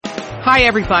Hi,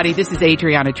 everybody. This is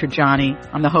Adriana Trajani.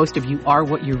 I'm the host of You Are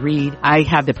What You Read. I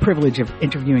have the privilege of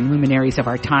interviewing luminaries of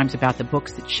our times about the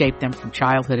books that shaped them from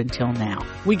childhood until now.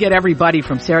 We get everybody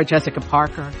from Sarah Jessica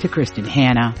Parker to Kristen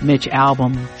Hanna, Mitch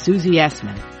Albom, Susie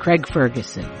Essman, Craig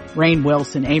Ferguson, Rainn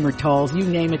Wilson, Amor Tolls, you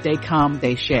name it, they come,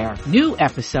 they share. New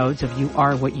episodes of You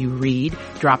Are What You Read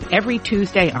drop every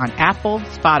Tuesday on Apple,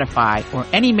 Spotify, or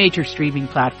any major streaming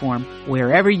platform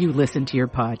wherever you listen to your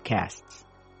podcasts.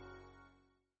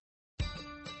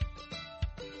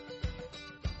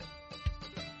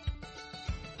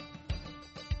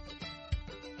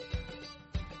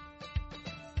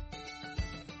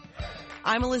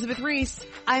 I'm Elizabeth Reese.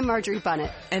 I'm Marjorie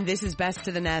Bunnett. And this is Best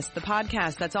to the Nest, the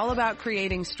podcast that's all about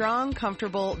creating strong,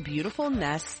 comfortable, beautiful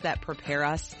nests that prepare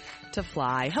us to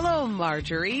fly. Hello,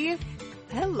 Marjorie.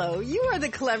 Hello. You are the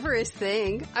cleverest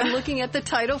thing. I'm looking at the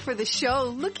title for the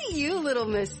show. Look at you, little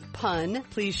Miss Pun.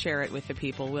 Please share it with the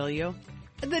people, will you?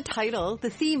 The title, the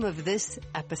theme of this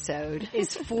episode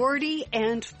is 40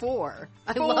 and 4.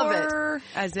 I love it.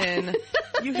 As in,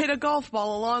 you hit a golf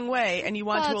ball a long way and you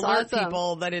want to alert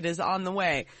people that it is on the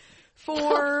way.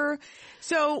 4.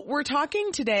 So we're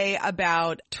talking today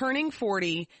about turning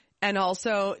 40 and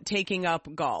also taking up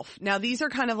golf. Now, these are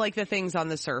kind of like the things on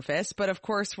the surface, but of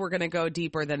course we're going to go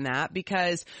deeper than that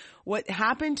because what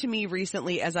happened to me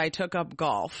recently as I took up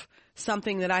golf,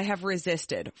 something that I have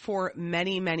resisted for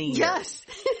many, many years. Yes.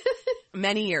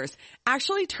 Many years.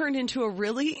 Actually turned into a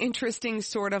really interesting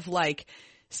sort of like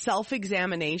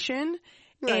self-examination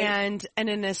and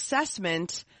an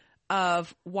assessment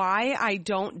of why I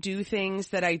don't do things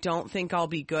that I don't think I'll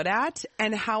be good at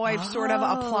and how I've sort of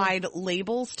applied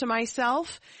labels to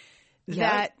myself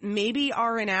that maybe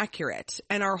are inaccurate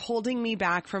and are holding me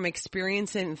back from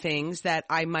experiencing things that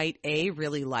I might A,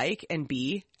 really like, and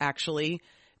B, actually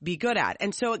be good at.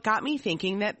 And so it got me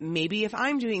thinking that maybe if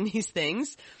I'm doing these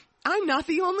things, I'm not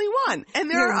the only one. And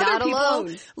there are other people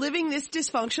living this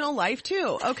dysfunctional life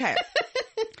too. Okay.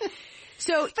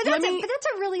 So, but that's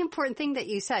a really important thing that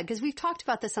you said, because we've talked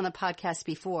about this on the podcast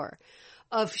before,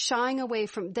 of shying away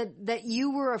from that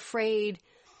you were afraid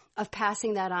of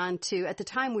passing that on to, at the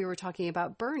time we were talking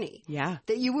about Bernie. Yeah.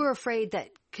 That you were afraid that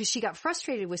because she got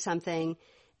frustrated with something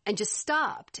and just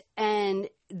stopped, and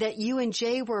that you and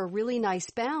Jay were a really nice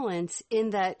balance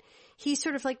in that he's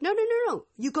sort of like, no,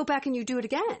 you go back and you do it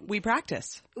again. We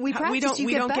practice. We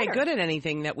don't get good at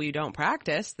anything that we don't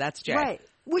practice. That's Jay. Right.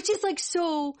 Which is like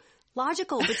so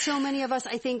logical, but so many of us,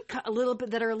 I think, a little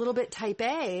bit type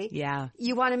A. Yeah.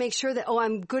 You want to make sure that,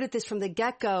 I'm good at this from the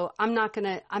get-go. I'm not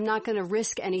gonna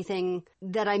risk anything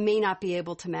that I may not be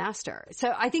able to master.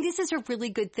 So I think this is a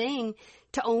really good thing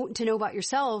to know about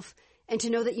yourself and to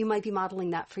know that you might be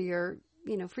modeling that for your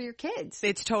kids.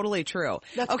 It's totally true.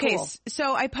 That's okay. Cool.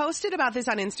 So I posted about this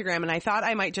on Instagram and I thought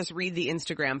I might just read the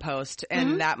Instagram post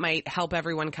and that might help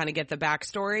everyone kind of get the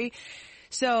backstory.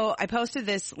 So I posted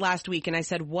this last week and I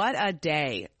said, what a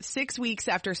day. 6 weeks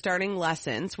after starting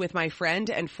lessons with my friend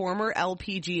and former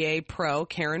LPGA pro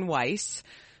Karen Weiss,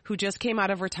 who just came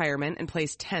out of retirement and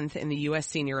placed 10th in the U.S.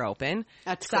 Senior Open.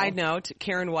 That's Side cool. note,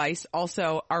 Karen Weiss,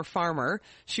 also our farmer.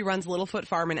 She runs Littlefoot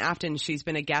Farm in Afton. She's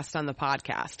been a guest on the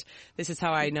podcast. This is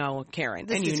how I know Karen.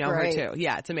 And you know great. her too.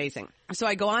 Yeah, it's amazing. So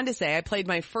I go on to say I played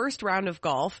my first round of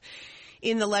golf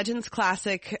in the Legends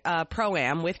Classic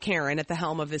Pro-Am with Karen at the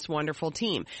helm of this wonderful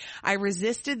team. I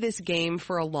resisted this game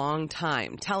for a long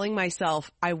time, telling myself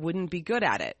I wouldn't be good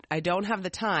at it. I don't have the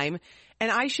time,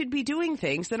 and I should be doing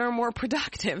things that are more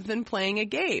productive than playing a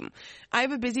game. I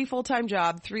have a busy full-time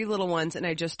job, 3 little ones, and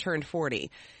I just turned 40.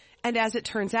 And as it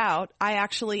turns out, I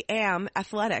actually am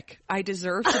athletic. I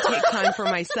deserve to take time for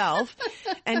myself,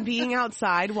 and being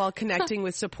outside while connecting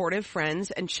with supportive friends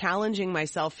and challenging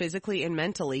myself physically and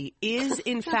mentally is,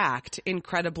 in fact,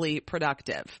 incredibly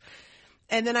productive.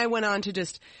 And then I went on to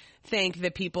just thank the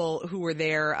people who were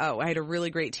there. I had a really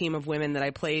great team of women that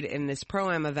I played in this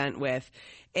Pro-Am event with,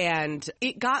 and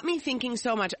it got me thinking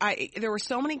so much. There were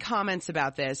so many comments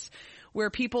about this where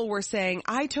people were saying,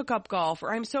 I took up golf,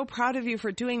 or I'm so proud of you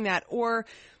for doing that, or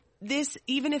this,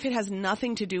 even if it has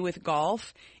nothing to do with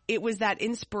golf, it was that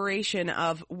inspiration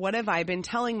of what have I been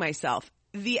telling myself?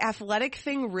 The athletic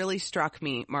thing really struck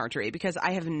me, Marjorie, because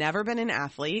I have never been an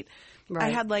athlete. Right. I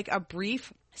had like a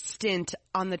brief stint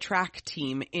on the track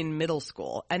team in middle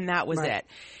school, and that was it. Right.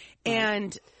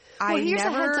 And here's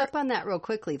a heads up on that real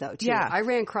quickly, though, too. Yeah. I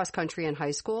ran cross country in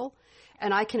high school,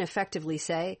 and I can effectively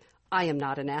say I am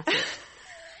not an athlete.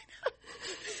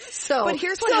 But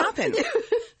here's what happened.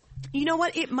 You know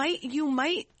what? You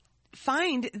might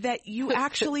find that you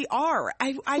actually are.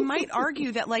 I might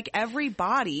argue that like every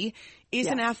body is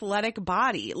an athletic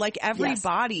body. Like every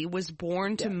body was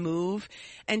born to move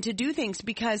and to do things,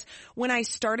 because when I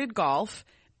started golf,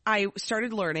 I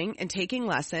started learning and taking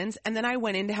lessons, and then I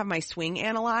went in to have my swing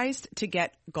analyzed to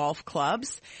get golf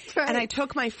clubs. Right. And I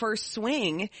took my first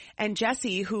swing, and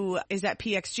Jessie, who is at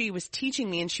PXG, was teaching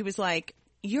me, and she was like,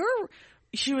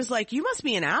 you must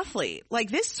be an athlete.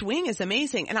 Like, this swing is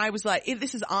amazing. And I was like,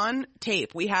 this is on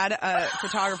tape. We had a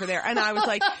photographer there, and I was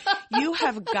like, you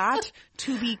have got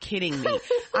to be kidding me.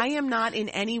 I am not in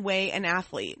any way an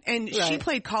athlete. And she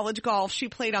played college golf. She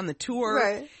played on the tour.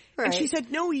 Right. And she said,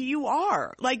 no, you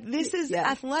are. Like, this is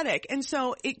athletic. And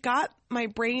so it got my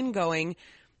brain going,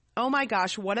 oh my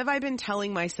gosh, what have I been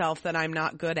telling myself that I'm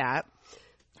not good at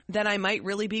that I might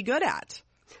really be good at?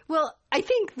 Well, I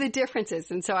think the difference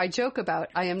is, and so I joke about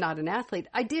I am not an athlete.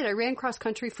 I ran cross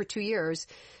country for 2 years.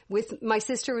 My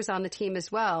sister was on the team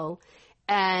as well.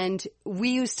 And we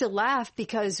used to laugh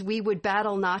because we would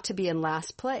battle not to be in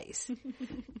last place.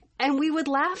 And we would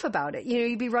laugh about it.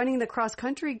 You'd be running the cross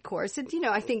country course. And,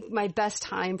 I think my best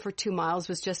time for 2 miles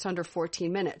was just under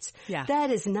 14 minutes. Yeah.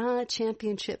 That is not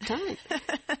championship time.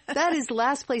 That is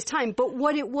last place time. But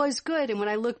what it was good, and when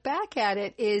I look back at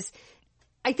it, is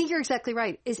I think you're exactly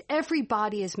right, is every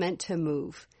body is meant to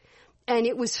move. And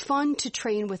it was fun to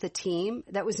train with a team.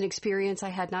 That was an experience I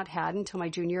had not had until my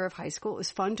junior year of high school. It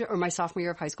was fun or my sophomore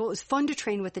year of high school. It was fun to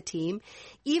train with a team.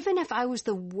 Even if I was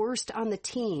the worst on the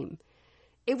team,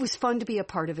 it was fun to be a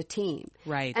part of a team.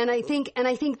 Right. And I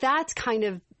think that's kind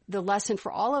of the lesson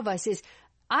for all of us is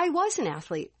I was an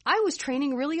athlete. I was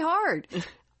training really hard.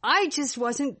 I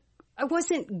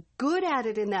wasn't good at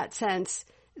it in that sense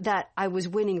that I was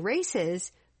winning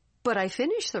races, but I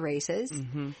finished the races.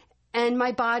 Mm-hmm. And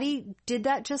my body did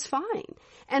that just fine.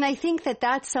 And I think that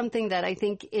that's something that I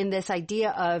think in this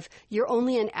idea of you're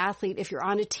only an athlete if you're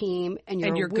on a team and you're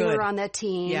a winner good on that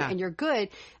team and you're good.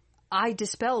 I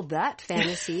dispelled that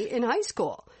fantasy in high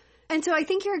school. And so I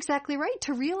think you're exactly right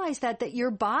to realize that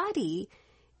your body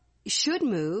should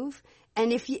move.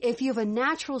 And if you have a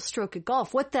natural stroke at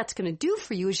golf, what that's going to do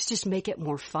for you is just make it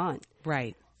more fun.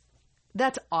 Right.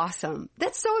 That's awesome.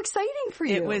 That's so exciting for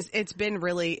you. It's been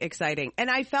really exciting. And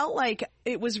I felt like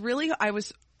I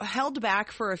was held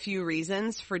back for a few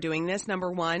reasons for doing this.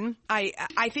 Number one, I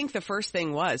think the first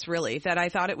thing was really that I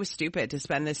thought it was stupid to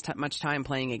spend this much time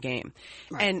playing a game.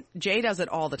 Right. And Jay does it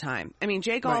all the time. I mean,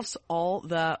 Jay golfs all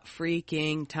the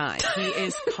freaking time. He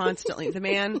is constantly, the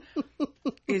man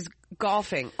is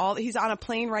golfing. He's on a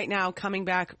plane right now coming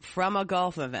back from a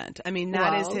golf event. I mean,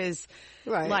 that is his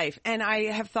life. And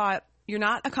I have thought, you're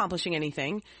not accomplishing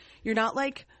anything. You're not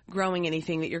like growing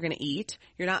anything that you're going to eat.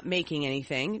 You're not making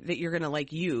anything that you're going to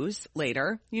like use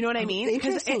later. You know what I mean?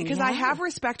 Because I have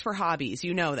respect for hobbies.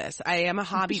 You know this. I am a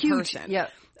hobby person. Yeah.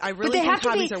 I really think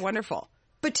hobbies are wonderful.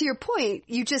 But to your point,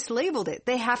 you just labeled it.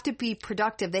 They have to be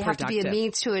productive. They have to be a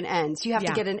means to an end. So you have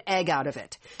to get an egg out of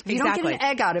it. If you don't get an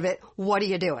egg out of it, what are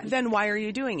you doing? Then why are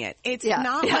you doing it? It's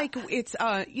not like it's,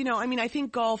 I mean, I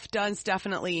think golf does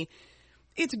definitely,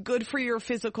 it's good for your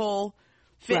physical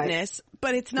fitness,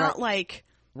 but it's not like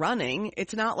running.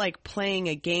 It's not like playing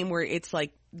a game where it's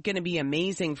like going to be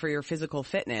amazing for your physical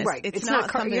fitness. Right. It's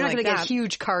not something you're not like going to get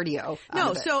huge cardio.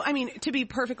 No. So, I mean, to be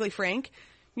perfectly frank,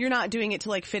 you're not doing it to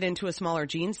like fit into a smaller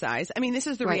jean size. I mean, this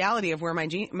is the reality of where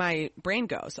my brain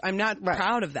goes. I'm not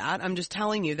proud of that. I'm just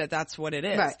telling you that that's what it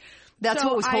is. Right. That's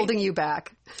what was holding you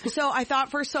back. So I thought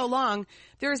for so long,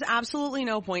 there is absolutely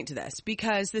no point to this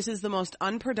because this is the most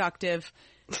unproductive,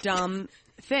 dumb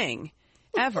thing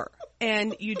ever.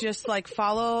 And you just like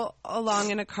follow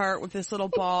along in a cart with this little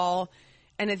ball.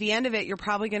 And at the end of it, you're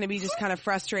probably going to be just kind of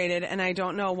frustrated. And I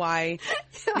don't know why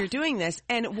you're doing this.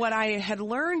 And what I had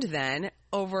learned then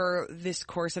over this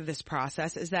course of this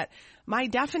process is that my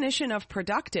definition of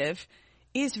productive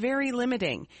is very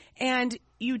limiting. And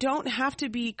you don't have to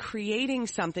be creating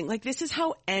something. Like this is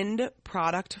how end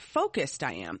product focused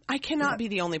I am. I cannot be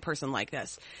the only person like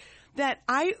this. That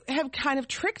I have kind of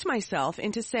tricked myself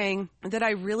into saying that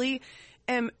I really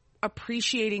am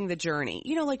appreciating the journey,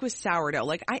 like with sourdough,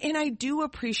 and I do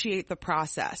appreciate the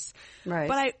process, right?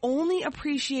 But I only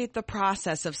appreciate the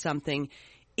process of something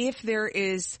if there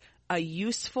is a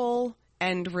useful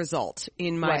end result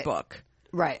in my book.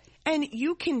 Right. And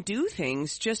you can do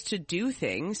things just to do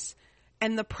things.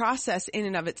 And the process in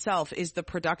and of itself is the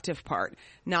productive part,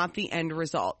 not the end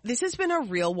result. This has been a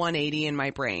real 180 in my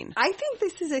brain. I think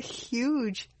this is a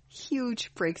huge,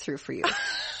 huge breakthrough for you.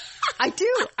 I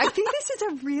do. I think this is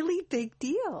a really big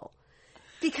deal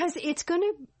because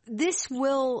this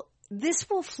will this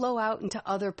will flow out into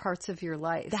other parts of your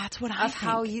life. That's what I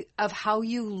think. Of how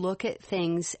you look at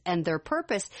things and their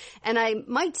purpose. And I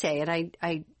might say, and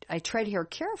I tread here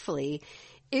carefully,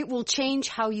 it will change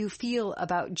how you feel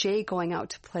about Jay going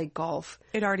out to play golf.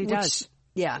 It already does.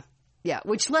 Yeah. Yeah.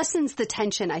 Which lessens the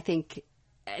tension, I think.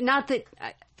 Not that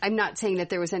I'm not saying that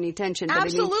there was any tension. But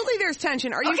Absolutely there's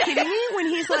tension. Are you kidding me? When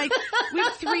he's like, we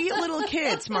have 3 little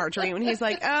kids, Marjorie. When he's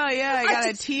like, oh yeah, I got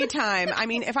a tea time. I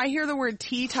mean, if I hear the word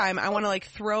tea time, I want to like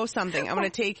throw something. I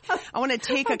want to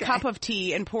take a cup of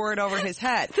tea and pour it over his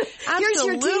head. Absolutely. Here's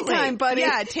your tea time, buddy.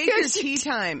 Yeah, take your tea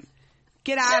time.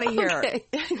 Get out of here. Okay.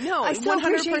 No, I still 100%.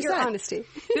 appreciate your honesty.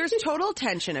 There's total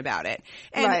tension about it.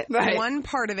 And right. One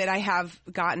part of it I have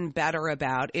gotten better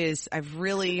about is I've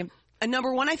really...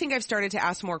 number one, I think I've started to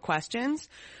ask more questions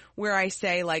where I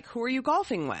say, like, who are you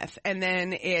golfing with? And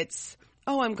then it's,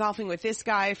 oh, I'm golfing with this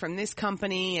guy from this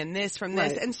company and this from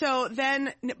this. Right. And so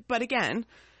then, but again,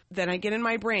 then I get in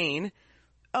my brain,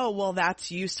 oh, well, that's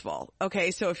useful.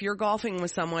 Okay, so if you're golfing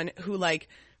with someone who, like,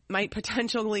 might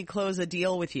potentially close a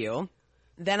deal with you,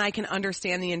 then I can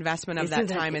understand the investment of that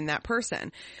time in that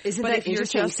person. But if you're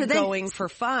just going for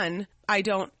fun, I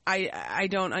don't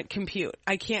compute.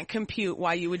 I can't compute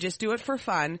why you would just do it for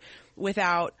fun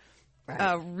without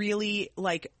a really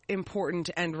like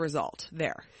important end result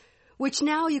there. Which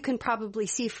now you can probably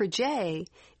see for Jay,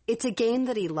 it's a game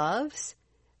that he loves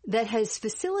that has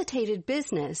facilitated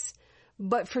business.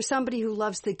 But for somebody who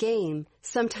loves the game,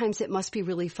 sometimes it must be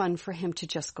really fun for him to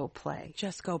just go play.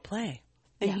 Just go play.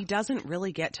 And he doesn't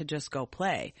really get to just go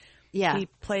play. Yeah. He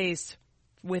plays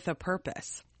with a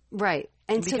purpose. Right.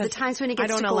 And because so the times when he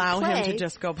gets to go play... I don't allow him to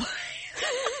just go play.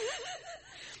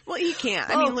 Well, he can't.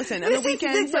 I mean, listen, on the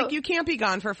weekends, like, you can't be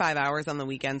gone for 5 hours on the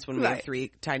weekends when we have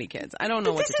 3 tiny kids. I don't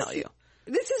know what to tell you.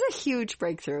 This is a huge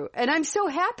breakthrough. And I'm so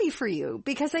happy for you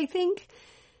because I think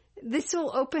this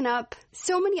will open up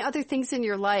so many other things in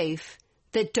your life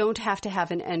that don't have to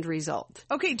have an end result.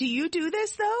 Okay, do you do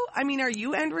this, though? I mean, are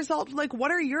you end result? Like, what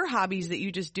are your hobbies that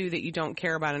you just do that you don't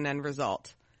care about an end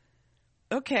result?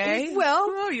 Okay.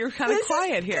 Well, you're kind of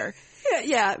quiet here.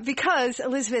 Yeah, because,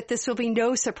 Elizabeth, this will be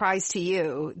no surprise to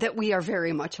you that we are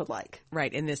very much alike.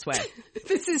 Right, in this way.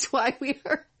 This is why we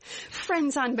are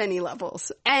friends on many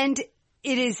levels. And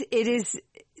it is...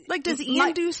 Like, does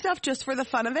Ian do stuff just for the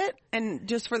fun of it and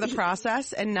just for the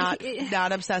process and not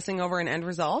obsessing over an end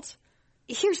result?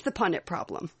 Here's the pundit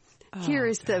problem.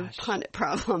 The pundit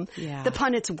problem. Yeah. The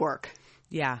pundits work.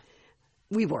 Yeah.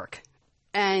 We work.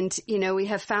 And, we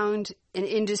have found an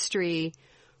industry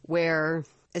where,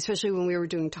 especially when we were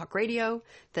doing talk radio,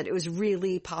 that it was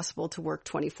really possible to work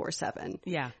 24/7.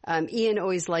 Yeah. Ian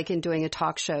always likened doing a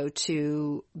talk show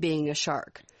to being a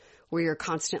shark, where you're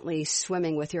constantly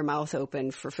swimming with your mouth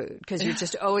open for food because you're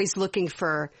just always looking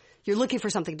for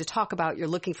something to talk about. You're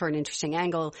looking for an interesting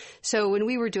angle. So when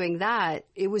we were doing that,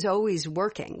 it was always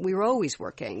working. We were always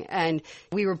working. And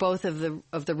we were both of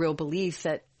the real belief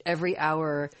that every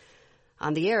hour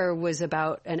on the air was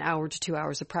about an hour to 2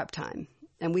 hours of prep time.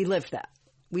 And we lived that.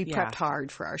 We prepped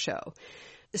hard for our show.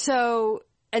 So,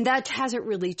 and that hasn't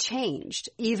really changed.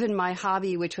 Even my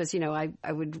hobby, which was,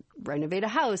 I would renovate a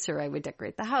house or I would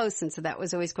decorate the house. And so that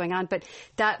was always going on. But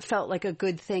that felt like a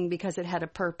good thing because it had a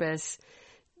purpose.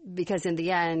 Because in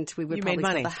the end, we would probably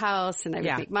sell the house and I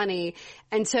would make money.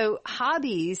 And so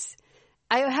hobbies,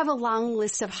 I have a long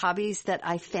list of hobbies that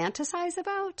I fantasize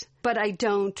about, but I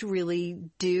don't really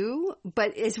do.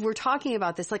 But as we're talking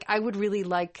about this, like I would really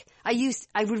like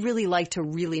to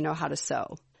really know how to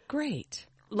sew. Great.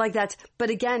 Like but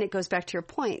again, it goes back to your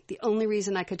point. The only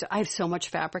reason I have so much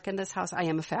fabric in this house. I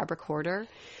am a fabric hoarder.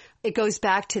 It goes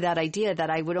back to that idea that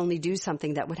I would only do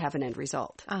something that would have an end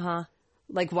result. Uh-huh.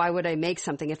 Like, why would I make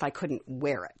something if I couldn't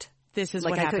wear it? This is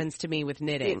what happens to me with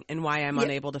knitting and why I'm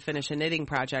unable to finish a knitting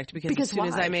project because as soon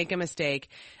as I make a mistake,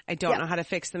 I don't know how to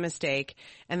fix the mistake.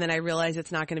 And then I realize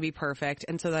it's not going to be perfect.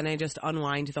 And so then I just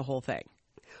unwind the whole thing.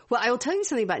 Well, I will tell you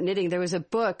something about knitting. There was a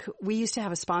book. We used to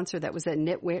have a sponsor that was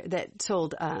that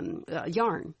sold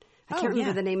yarn. I can't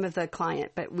remember the name of the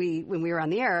client, but when we were on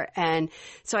the air. And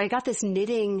so I got this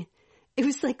knitting. It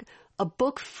was like a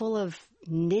book full of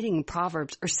knitting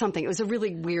proverbs or something. It was a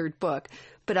really weird book,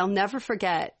 but I'll never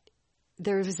forget.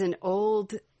 There was an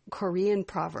old Korean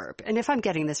proverb. And if I'm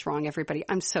getting this wrong, everybody,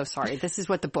 I'm so sorry. This is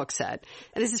what the book said.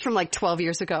 And this is from like 12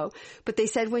 years ago. But they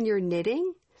said when you're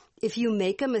knitting, if you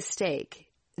make a mistake,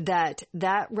 that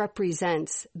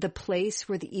represents the place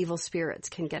where the evil spirits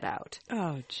can get out.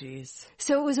 Oh, jeez.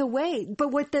 So it was a way.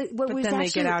 But they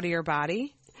get out of your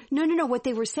body? No. What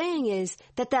they were saying is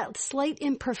that slight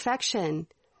imperfection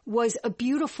was a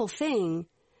beautiful thing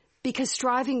because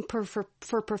striving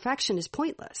for perfection is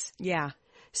pointless. Yeah.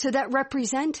 So that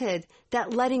represented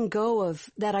that letting go of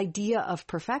that idea of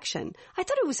perfection. I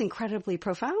thought it was incredibly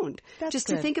profound. That's just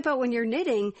good. to think about when you're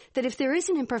knitting, that if there is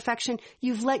an imperfection,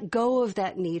 you've let go of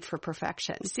that need for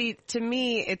perfection. See, to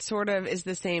me, it sort of is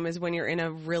the same as when you're in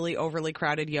a really overly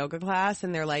crowded yoga class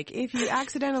and they're like, if you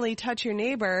accidentally touch your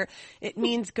neighbor, it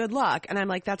means good luck. And I'm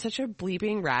like, that's such a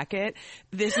bleeping racket.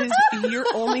 You're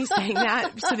only saying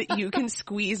that so that you can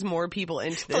squeeze more people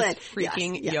into this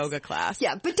freaking yoga class.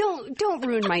 Yeah, but don't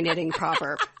ruin my knitting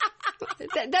proverb.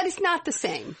 That is not the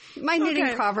same. My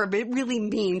knitting proverb, it really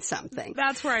means something.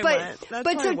 That's where I went.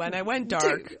 That's where I went. I went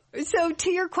dark. So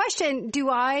to your question,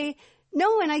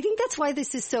 no, and I think that's why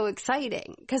this is so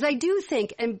exciting. Because I do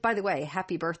think, and by the way,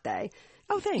 happy birthday.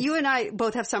 Oh, thanks. You and I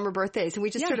both have summer birthdays, and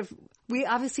we just we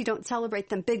obviously don't celebrate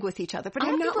them big with each other. But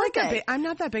I'm happy birthday.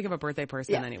 not that big of a birthday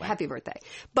person anyway. Happy birthday.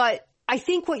 But I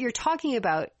think what you're talking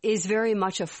about is very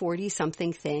much a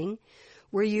 40-something thing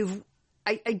where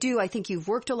I think you've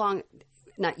worked along,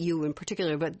 not you in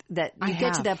particular, but that you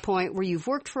get to that point where you've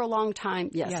worked for a long time.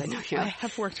 Yes, I know you have. I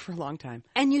have worked for a long time.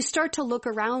 And you start to look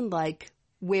around like,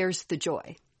 where's the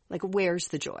joy? Like, where's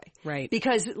the joy? Right.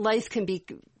 Because life can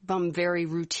become very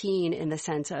routine in the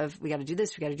sense of, we got to do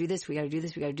this, we got to do this, we got to do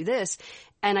this, we got to do this.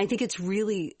 And I think it's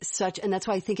really and that's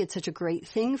why I think it's such a great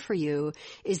thing for you,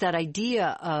 is that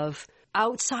idea of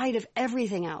outside of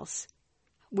everything else,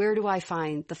 where do I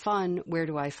find the fun? Where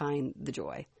do I find the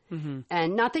joy? Mm-hmm.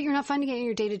 And not that you're not finding it in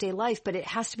your day-to-day life, but it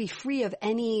has to be free of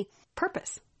any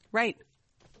purpose. Right.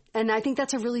 And I think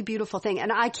that's a really beautiful thing.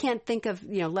 And I can't think of,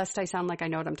 lest I sound like I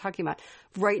know what I'm talking about.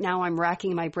 Right now I'm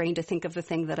racking my brain to think of the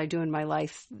thing that I do in my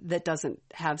life that doesn't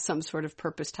have some sort of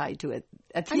purpose tied to it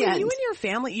at the end. You and your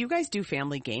family, you guys do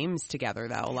family games together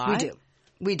though a lot.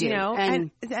 We do.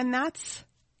 And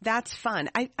that's fun.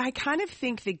 I kind of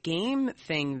think the game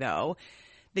thing though,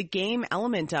 the game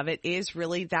element of it is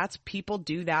really people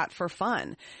do that for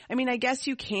fun. I mean, I guess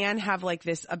you can have like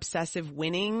this obsessive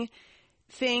winning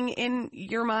thing in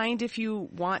your mind if you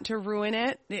want to ruin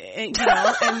it, and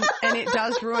it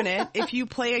does ruin it. If you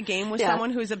play a game with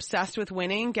someone who's obsessed with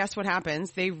winning, guess what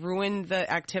happens? They ruin the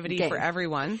activity for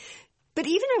everyone. But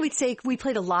even I would say we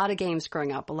played a lot of games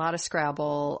growing up, a lot of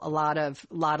Scrabble, a lot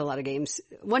of games.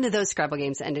 One of those Scrabble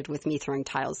games ended with me throwing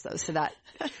tiles though. So that,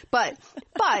 but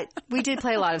we did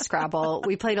play a lot of Scrabble.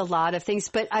 We played a lot of things,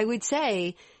 but I would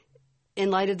say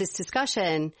in light of this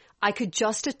discussion, I could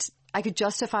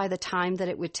justify the time that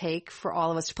it would take for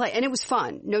all of us to play. And it was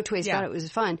fun. No two ways about it. It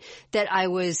was fun that I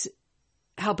was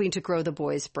helping to grow the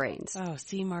boys' brains. Oh,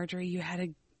 see, Marjorie, you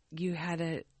had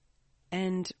a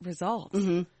end result.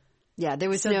 Mm-hmm. Yeah, there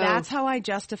was so that's how I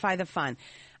justify the fun.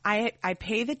 I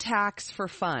pay the tax for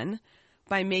fun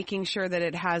by making sure that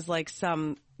it has like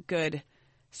some good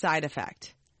side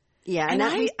effect. Yeah. And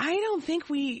I don't think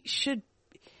we should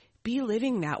be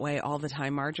living that way all the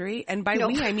time, Marjorie. And by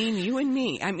we, I mean you and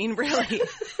me. I mean, really.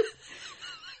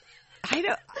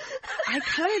 I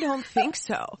kind of don't think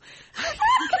so.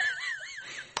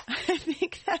 I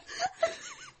think that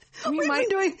we've been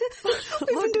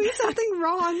doing something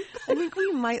wrong. I think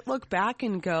we might look back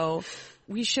and go,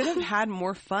 we should have had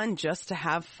more fun just to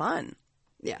have fun.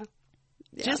 Yeah.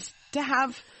 Just to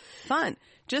have fun.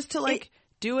 Just to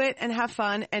do it and have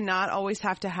fun and not always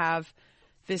have to have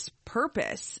this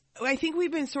purpose. I think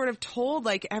we've been sort of told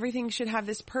like everything should have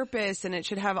this purpose and it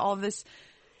should have all this.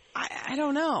 I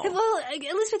don't know. Well,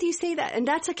 Elizabeth, you say that, and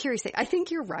that's a curious thing. I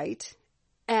think you're right.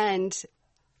 And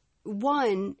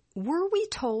one, were we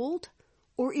told,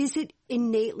 or is it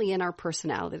innately in our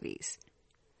personalities?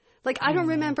 Like, I don't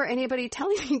remember anybody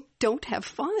telling me don't have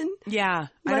fun. Yeah,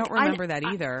 I don't remember that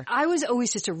either. I was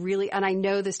always just and I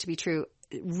know this to be true,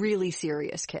 really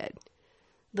serious kid.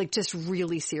 Like, just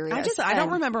really serious. I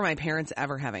don't remember my parents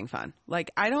ever having fun.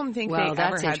 Like, I don't think they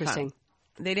ever had fun.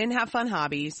 They didn't have fun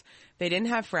hobbies. They didn't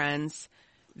have friends.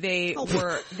 They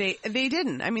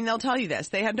didn't. I mean, they'll tell you this.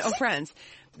 They had no friends.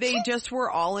 They just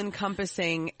were all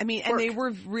encompassing. I mean, and they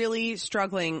were really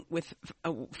struggling with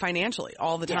financially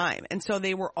all the time. And so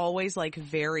they were always like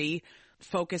very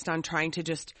focused on trying to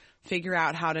just figure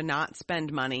out how to not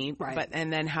spend money,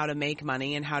 and then how to make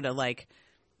money and how to like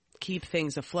keep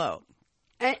things afloat.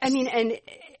 I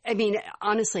mean,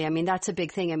 honestly, I mean, that's a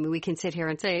big thing. I mean, we can sit here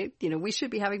and say, we should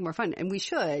be having more fun, and we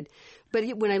should. But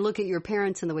when I look at your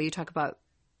parents and the way you talk about,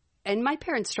 and my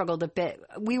parents struggled a bit.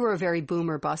 We were a very boom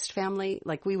or bust family.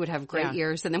 Like, we would have great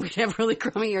years, and then we'd have really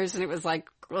crummy years, and it was like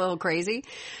a little crazy.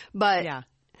 But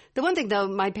the one thing, though,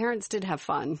 my parents did have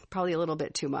fun, probably a little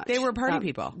bit too much. They were party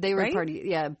people. They were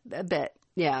a bit.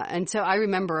 Yeah. And so I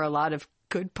remember a lot of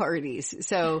good parties.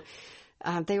 So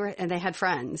they had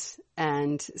friends.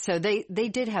 And so they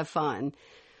did have fun.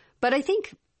 But I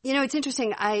think You know, it's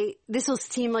interesting. This will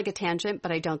seem like a tangent,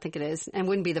 but I don't think it is. And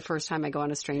wouldn't be the first time I go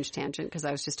on a strange tangent because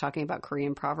I was just talking about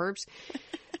Korean proverbs.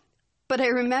 But I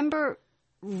remember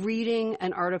reading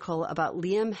an article about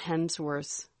Liam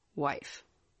Hemsworth's wife.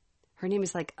 Her name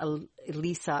is like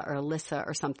Elisa or Alyssa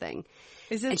or something.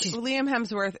 Is it Liam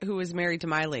Hemsworth who was married to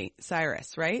Miley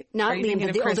Cyrus, right? Not Liam,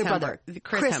 but the older brother.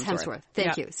 Chris Hemsworth.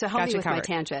 Thank you. So help me with my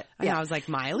tangent. And I was like,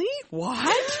 Miley?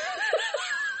 What?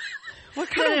 What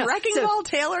kind of Wrecking Ball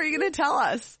tale are you going to tell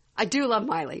us? I do love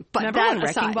Miley, but remember when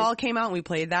Wrecking Ball came out and we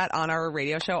played that on our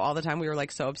radio show all the time? We were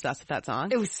like so obsessed with that song.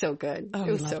 It was so good. Oh,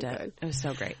 it was so good. It was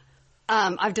so great.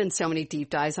 I've done so many deep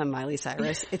dives on Miley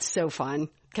Cyrus. It's so fun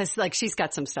because like she's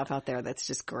got some stuff out there that's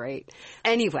just great.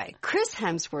 Anyway, Chris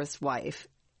Hemsworth's wife,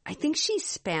 I think she's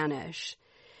Spanish,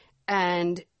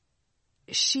 and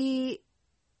I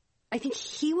think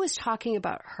he was talking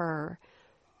about her,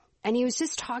 and he was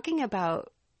just talking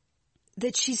about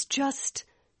that she's just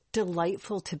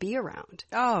delightful to be around.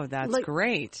 Oh, that's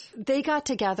great. They got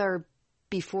together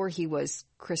before he was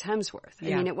Chris Hemsworth. I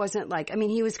mean, it wasn't like,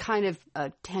 he was kind of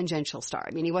a tangential star.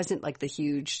 I mean, he wasn't like the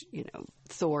huge,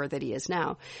 Thor that he is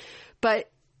now.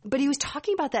 But he was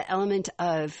talking about that element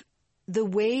of the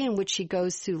way in which she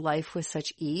goes through life with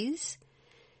such ease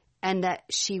and that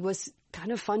she was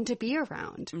kind of fun to be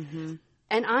around. Mm-hmm.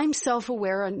 And I'm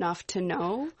self-aware enough to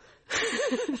know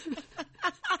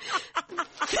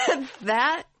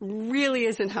that really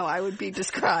isn't how I would be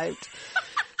described.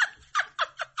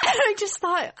 And I just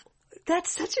thought,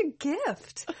 that's such a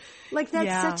gift. Like,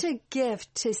 that's such a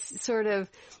gift to sort of,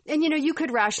 and you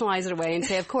could rationalize it away and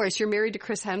say, of course, you're married to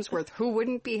Chris Hemsworth. Who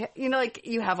wouldn't be, like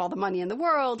you have all the money in the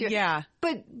world.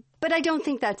 But I don't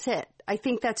think that's it. I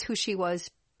think that's who she was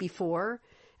before.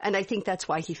 And I think that's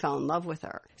why he fell in love with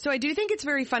her. So I do think it's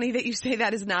very funny that you say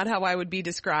that is not how I would be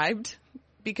described.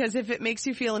 Because if it makes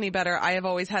you feel any better, I have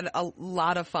always had a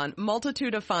lot of fun,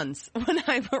 multitude of funs when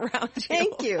I'm around you.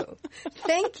 Thank you.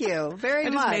 Thank you very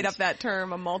much. I just made up that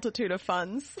term, a multitude of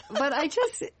funs. But I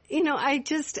just,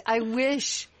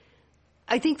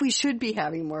 I think we should be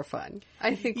having more fun.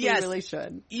 I think we really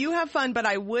should. You have fun, but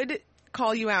I would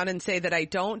call you out and say that I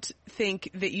don't think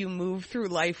that you move through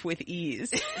life with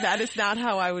ease. That is not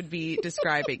how I would be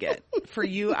describing it. For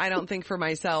you, I don't think for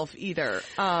myself either.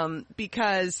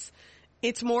 Because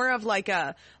it's more of like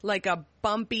a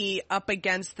bumpy up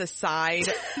against the side.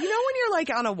 When you're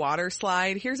like on a water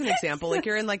slide, here's an example. Like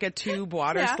you're in like a tube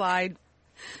water slide.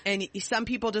 And some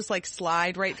people just like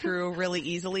slide right through really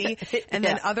easily. And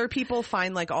then other people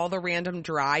find like all the random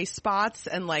dry spots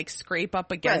and like scrape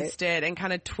up against it and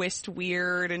kind of twist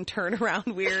weird and turn around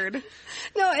weird.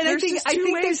 No, and I think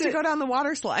ways to go down the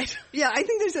water slide. Yeah, I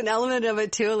think there's an element of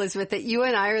it too, Elizabeth, that you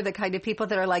and I are the kind of people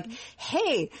that are like,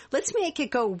 hey, let's make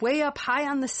it go way up high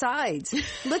on the sides.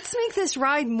 Let's make this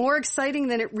ride more exciting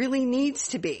than it really needs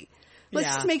to be.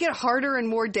 Let's just make it harder and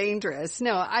more dangerous.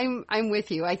 No, I'm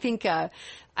with you. I think that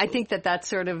that's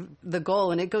sort of the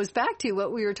goal. And it goes back to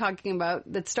what we were talking about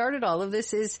that started all of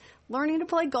this is learning to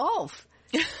play golf.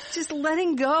 Just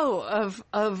letting go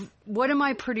of what am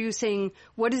I producing?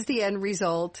 What is the end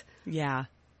result? Yeah.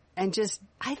 And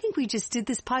I think we just did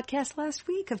this podcast last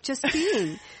week of just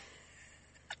being.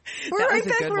 We're right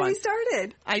back where we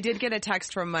started. I did get a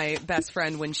text from my best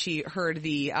friend when she heard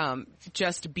the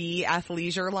Just Be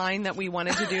athleisure line that we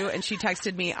wanted to do, and she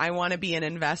texted me, I want to be an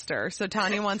investor. So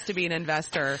Tanya wants to be an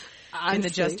investor in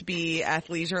the Just Be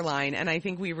athleisure line, and I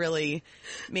think we really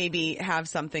maybe have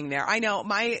something there. I know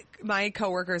my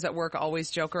coworkers at work always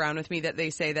joke around with me that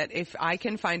they say that if I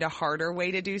can find a harder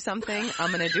way to do something,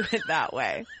 I'm going to do it that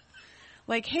way.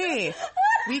 Like, hey,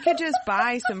 we could just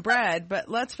buy some bread, but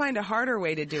let's find a harder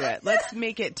way to do it. Let's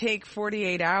make it take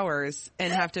 48 hours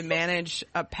and have to manage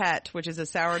a pet, which is a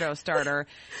sourdough starter,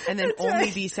 and then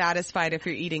only be satisfied if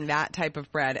you're eating that type of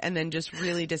bread, and then just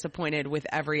really disappointed with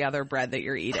every other bread that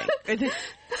you're eating.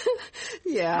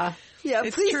 Yeah.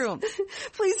 It's true.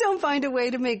 Please don't find a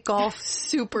way to make golf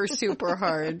super, super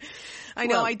hard. I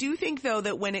know. I do think, though,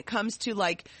 that when it comes to,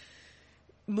 like,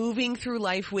 moving through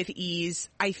life with ease,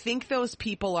 I think those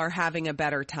people are having a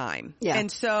better time. Yeah.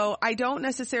 And so I don't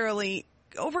necessarily,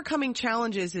 overcoming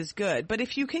challenges is good, but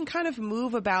if you can kind of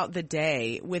move about the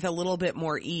day with a little bit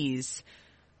more ease,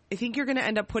 I think you're going to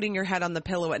end up putting your head on the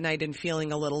pillow at night and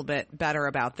feeling a little bit better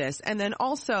about this. And then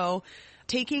also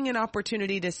taking an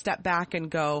opportunity to step back and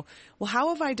go, well, how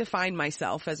have I defined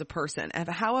myself as a person?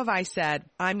 How have I said,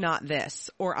 I'm not this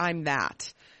or I'm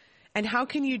that? And how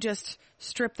can you just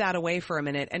strip that away for a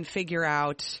minute and figure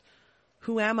out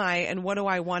who am I and what do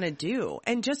I want to do?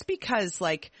 And just because,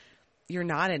 like, you're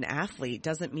not an athlete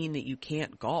doesn't mean that you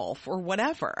can't golf or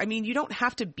whatever. I mean, you don't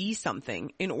have to be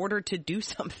something in order to do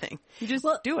something. You just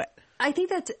do it. I think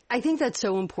that's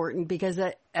so important because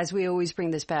as we always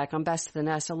bring this back on Best of the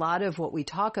Nest, a lot of what we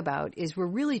talk about is we're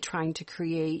really trying to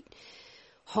create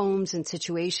homes and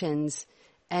situations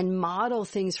and model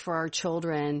things for our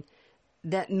children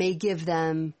that may give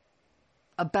them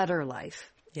a better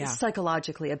life.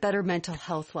 Psychologically, a better mental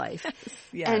health life.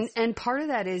 Yes. And part of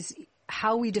that is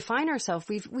how we define ourselves.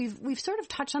 We've sort of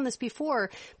touched on this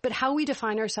before, but how we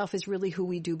define ourselves is really who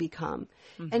we do become.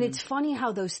 Mm-hmm. And it's funny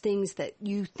how those things that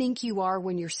you think you are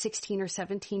when you're 16 or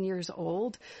 17 years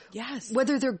old,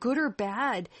 whether they're good or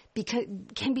bad,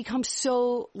 can become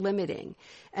so limiting.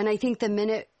 And I think the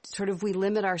minute sort of we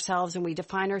limit ourselves and we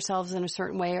define ourselves in a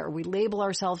certain way or we label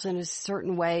ourselves in a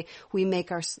certain way, we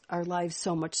make our lives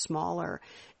so much smaller.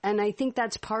 And I think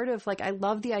that's part of, like, I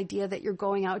love the idea that you're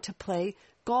going out to play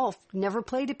golf. Never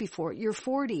played it before. You're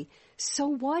 40. So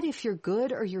what if you're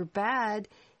good or you're bad?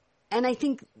 And I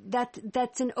think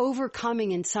that's an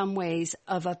overcoming in some ways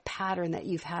of a pattern that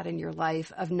you've had in your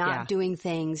life of not doing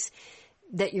things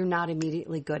that you're not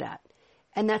immediately good at.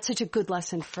 And that's such a good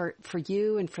lesson for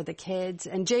you and for the kids.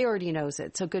 And Jay already knows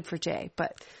it, so good for Jay.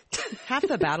 But half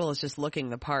the battle is just looking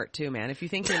the part, too, man. If you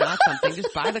think you're not something,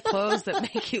 just buy the clothes that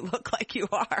make you look like you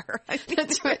are.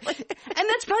 That's right. And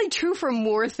that's probably true for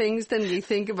more things than we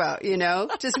think about, you know?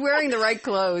 Just wearing the right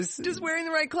clothes. Just wearing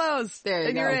the right clothes. There you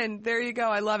and go. You're in. There you go.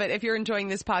 I love it. If you're enjoying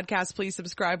this podcast, please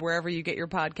subscribe wherever you get your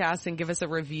podcasts and give us a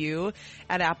review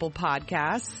at Apple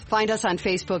Podcasts. Find us on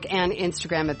Facebook and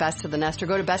Instagram at Best of the Nest, or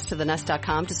go to bestofthenest.com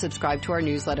to subscribe to our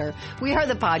newsletter. We are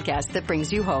the podcast that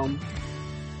brings you home.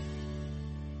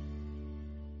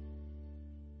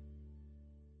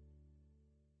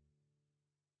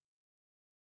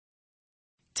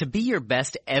 To be your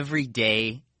best every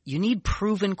day, you need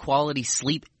proven quality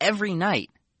sleep every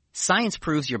night. Science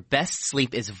proves your best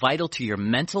sleep is vital to your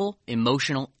mental,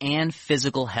 emotional, and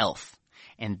physical health.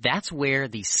 And that's where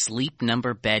the Sleep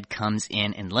Number bed comes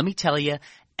in. And let me tell you,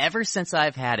 ever since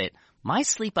I've had it, my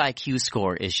sleep IQ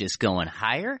score is just going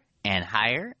higher and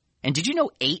higher. And did you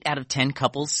know 8 out of 10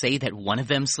 couples say that one of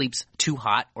them sleeps too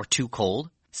hot or too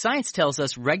cold? Science tells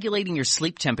us regulating your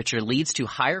sleep temperature leads to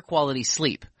higher quality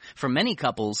sleep. For many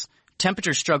couples,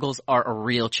 temperature struggles are a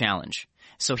real challenge.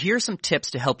 So here are some tips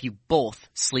to help you both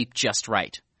sleep just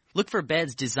right. Look for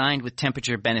beds designed with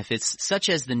temperature benefits such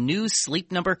as the new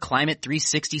Sleep Number Climate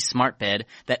 360 Smart Bed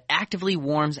that actively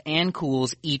warms and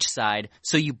cools each side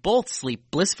so you both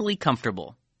sleep blissfully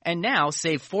comfortable. And now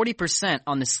save 40%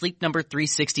 on the Sleep Number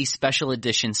 360 Special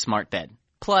Edition Smart Bed.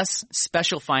 Plus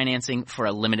special financing for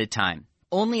a limited time.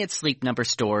 Only at Sleep Number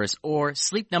stores or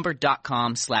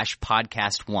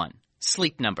sleepnumber.com/podcast1.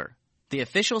 Sleep Number, the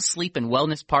official sleep and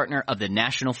wellness partner of the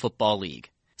National Football League.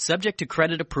 Subject to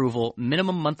credit approval,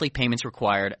 minimum monthly payments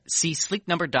required. See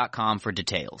sleepnumber.com for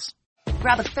details.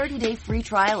 Grab a 30-day free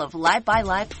trial of Live by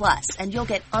Live Plus, and you'll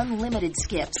get unlimited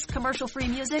skips, commercial-free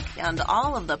music, and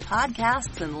all of the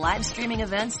podcasts and live streaming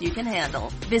events you can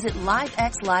handle. Visit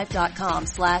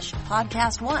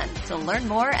livexlive.com/podcast1 to learn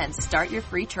more and start your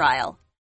free trial.